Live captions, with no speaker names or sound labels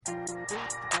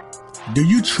Do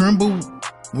you tremble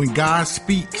when God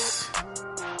speaks?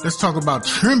 Let's talk about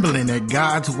trembling at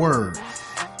God's word.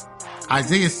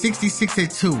 Isaiah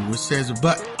 66:2, it says,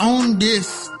 "But on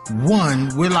this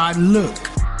one will I look,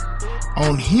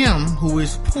 on him who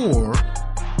is poor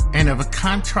and of a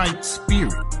contrite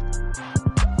spirit,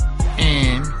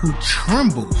 and who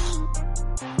trembles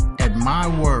at my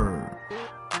word."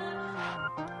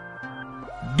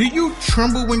 Do you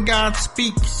tremble when God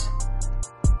speaks?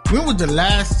 When was the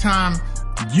last time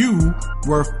you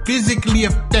were physically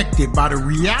affected by the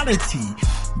reality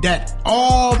that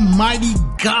Almighty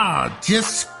God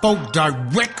just spoke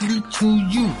directly to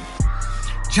you?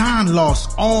 John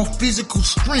lost all physical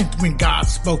strength when God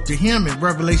spoke to him in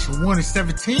Revelation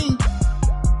 1:17.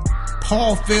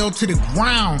 Paul fell to the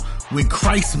ground when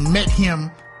Christ met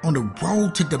him on the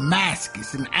road to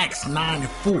Damascus in Acts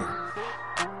 9:4.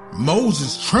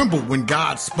 Moses trembled when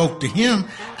God spoke to him,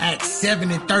 Acts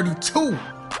 7:32.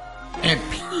 And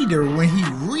Peter, when he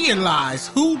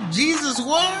realized who Jesus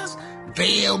was,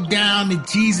 fell down to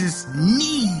Jesus'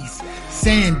 knees,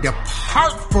 saying,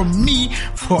 "Depart from me,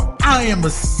 for I am a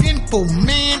sinful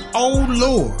man, O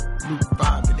Lord." Luke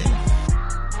 5:8.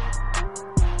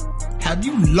 Have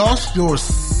you lost your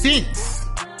sense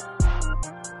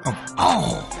of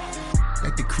awe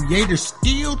that the Creator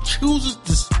still chooses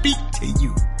to speak to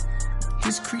you,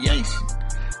 His creation?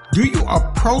 Do you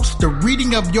approach the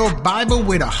reading of your Bible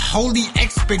with a holy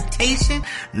expectation,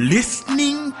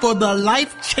 listening for the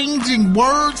life-changing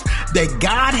words that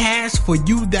God has for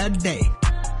you that day?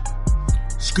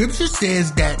 Scripture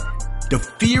says that the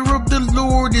fear of the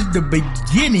Lord is the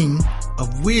beginning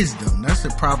of wisdom. That's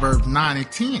in Proverbs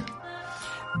 9:10.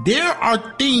 There are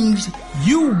things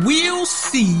you will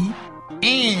see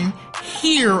and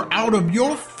hear out of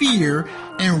your fear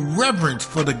and reverence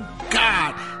for the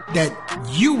God that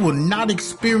you will not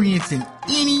experience in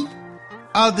any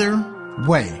other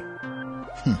way.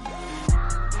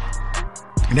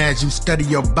 And as you study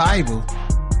your Bible,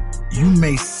 you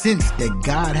may sense that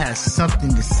God has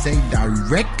something to say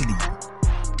directly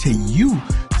to you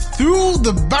through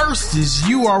the verses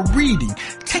you are reading.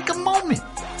 Take a moment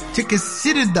to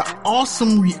consider the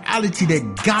awesome reality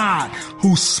that God,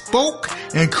 who spoke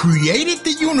and created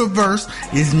the universe,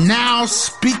 is now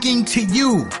speaking to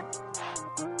you.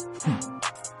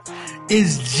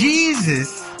 Is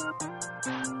Jesus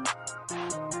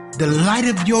the light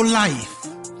of your life?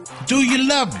 Do you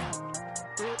love him?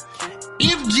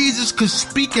 If Jesus could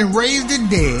speak and raise the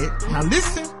dead, now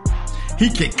listen, he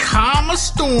can calm a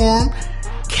storm,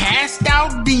 cast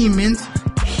out demons,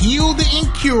 heal the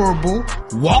incurable,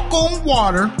 walk on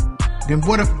water, then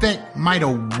what effect might a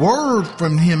word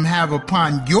from him have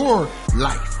upon your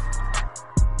life?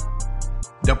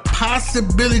 The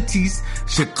possibilities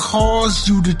should cause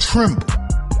you to tremble.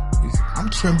 I'm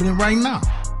trembling right now.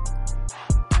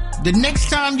 The next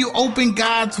time you open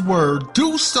God's word,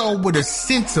 do so with a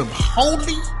sense of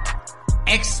holy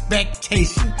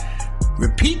expectation.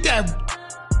 Repeat that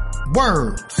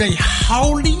word. Say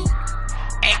holy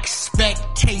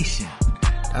expectation.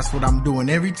 That's what I'm doing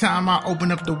every time I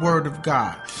open up the word of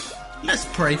God. Let's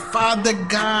pray. Father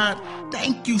God,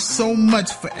 thank you so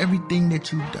much for everything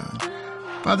that you've done.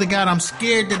 Father God, I'm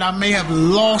scared that I may have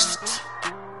lost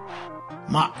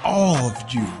my awe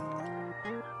of you.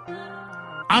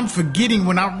 I'm forgetting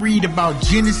when I read about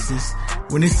Genesis,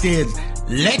 when it says,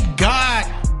 let God,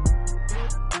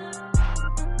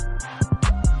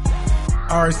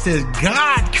 or it says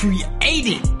God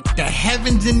created the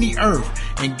heavens and the earth.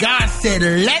 And God said,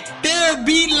 let there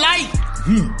be light.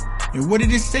 And what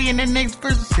did it say in that next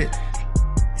verse? It said,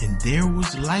 and there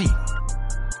was light.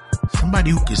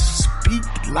 Somebody who could speak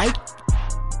light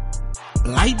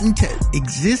into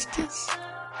existence.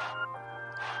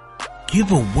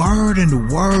 Give a word and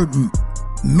the word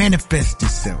manifests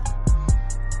itself.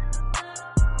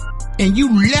 And you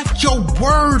left your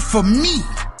word for me.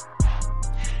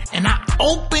 And I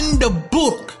opened the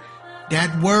book.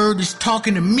 That word is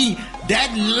talking to me.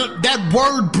 That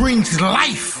word brings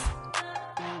life.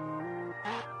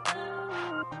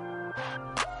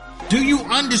 Do you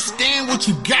understand what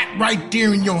you got right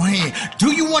there in your hand?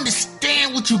 Do you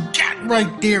understand what you got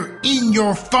right there in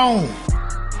your phone?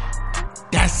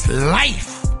 That's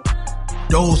life.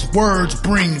 Those words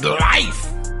bring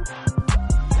life.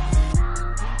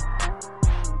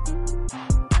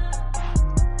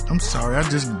 I'm sorry, I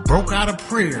just broke out of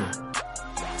prayer.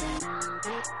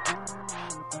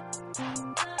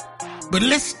 But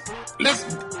let's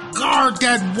guard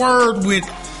that word with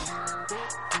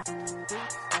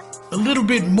a little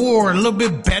bit more, a little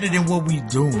bit better than what we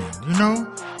doing, you know?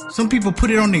 Some people put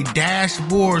it on their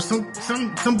dashboard.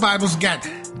 Some Bibles got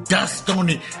dust on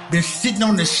it. Been sitting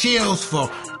on the shelves for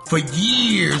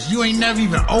years. You ain't never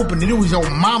even opened it. It was your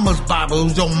mama's Bible. It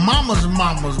was your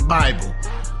mama's Bible.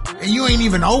 And you ain't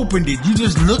even opened it. You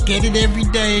just look at it every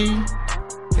day.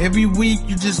 Every week,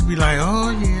 you just be like,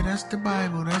 oh yeah, that's the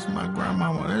Bible. That's my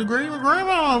grandmama. That's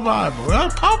grandmama's Bible.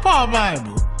 That's Papa's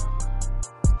Bible.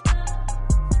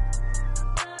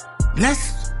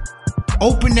 Let's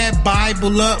open that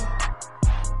Bible up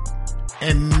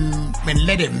and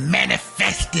let it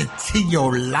manifest into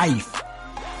your life,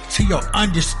 to your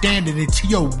understanding, and to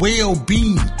your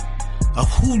well-being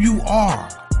of who you are.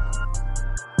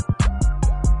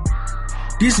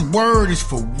 This word is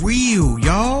for real,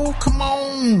 y'all. Come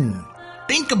on.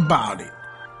 Think about it.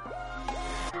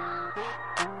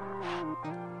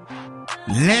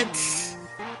 Let's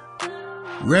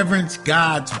reverence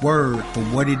God's word for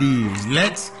what it is.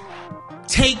 Let's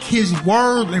take his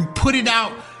word and put it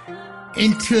out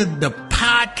into the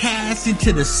podcast,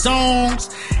 into the songs,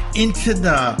 into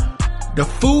the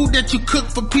food that you cook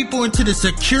for people, into the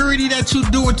security that you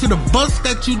do, into the bus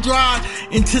that you drive,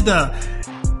 into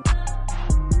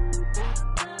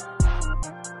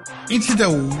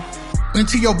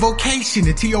your vocation,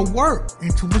 into your work,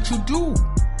 into what you do.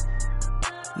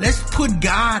 Let's put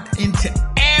God into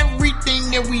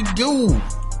everything that we do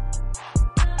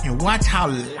and watch how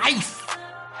life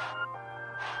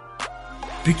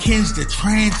begins to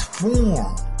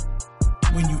transform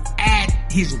when you add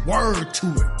his word to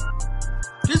it.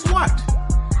 Just watch.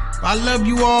 I love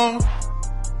you all.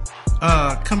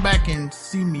 Come back and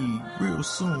see me real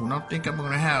soon. I think I'm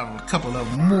going to have a couple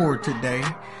of more today.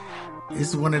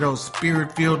 It's one of those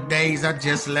spirit-filled days. I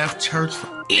just left church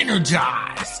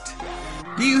energized.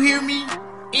 Do you hear me?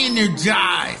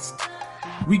 Energized.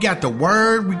 We got the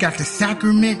word. We got the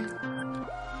sacrament.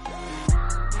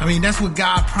 I mean, that's what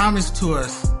God promised to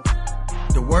us.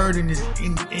 The word in his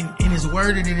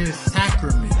word and in his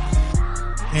sacrament.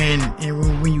 And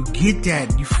when you get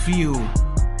that, you feel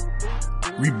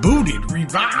rebooted,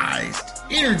 revised,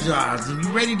 energized, and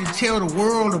you're ready to tell the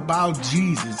world about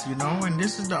Jesus, you know? And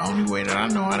this is the only way that I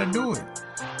know how to do it.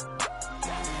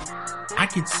 I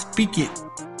can speak it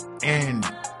and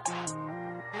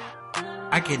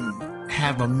I can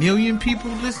have 1 million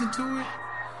people listen to it.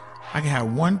 I can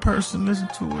have one person listen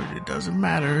to it. It doesn't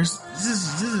matter.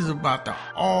 This is about the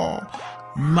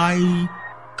Almighty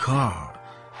God.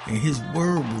 And his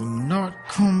word will not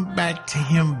come back to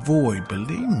him void.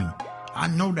 Believe me. I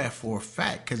know that for a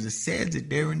fact because it says it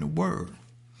there in the word.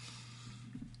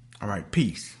 All right,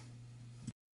 peace.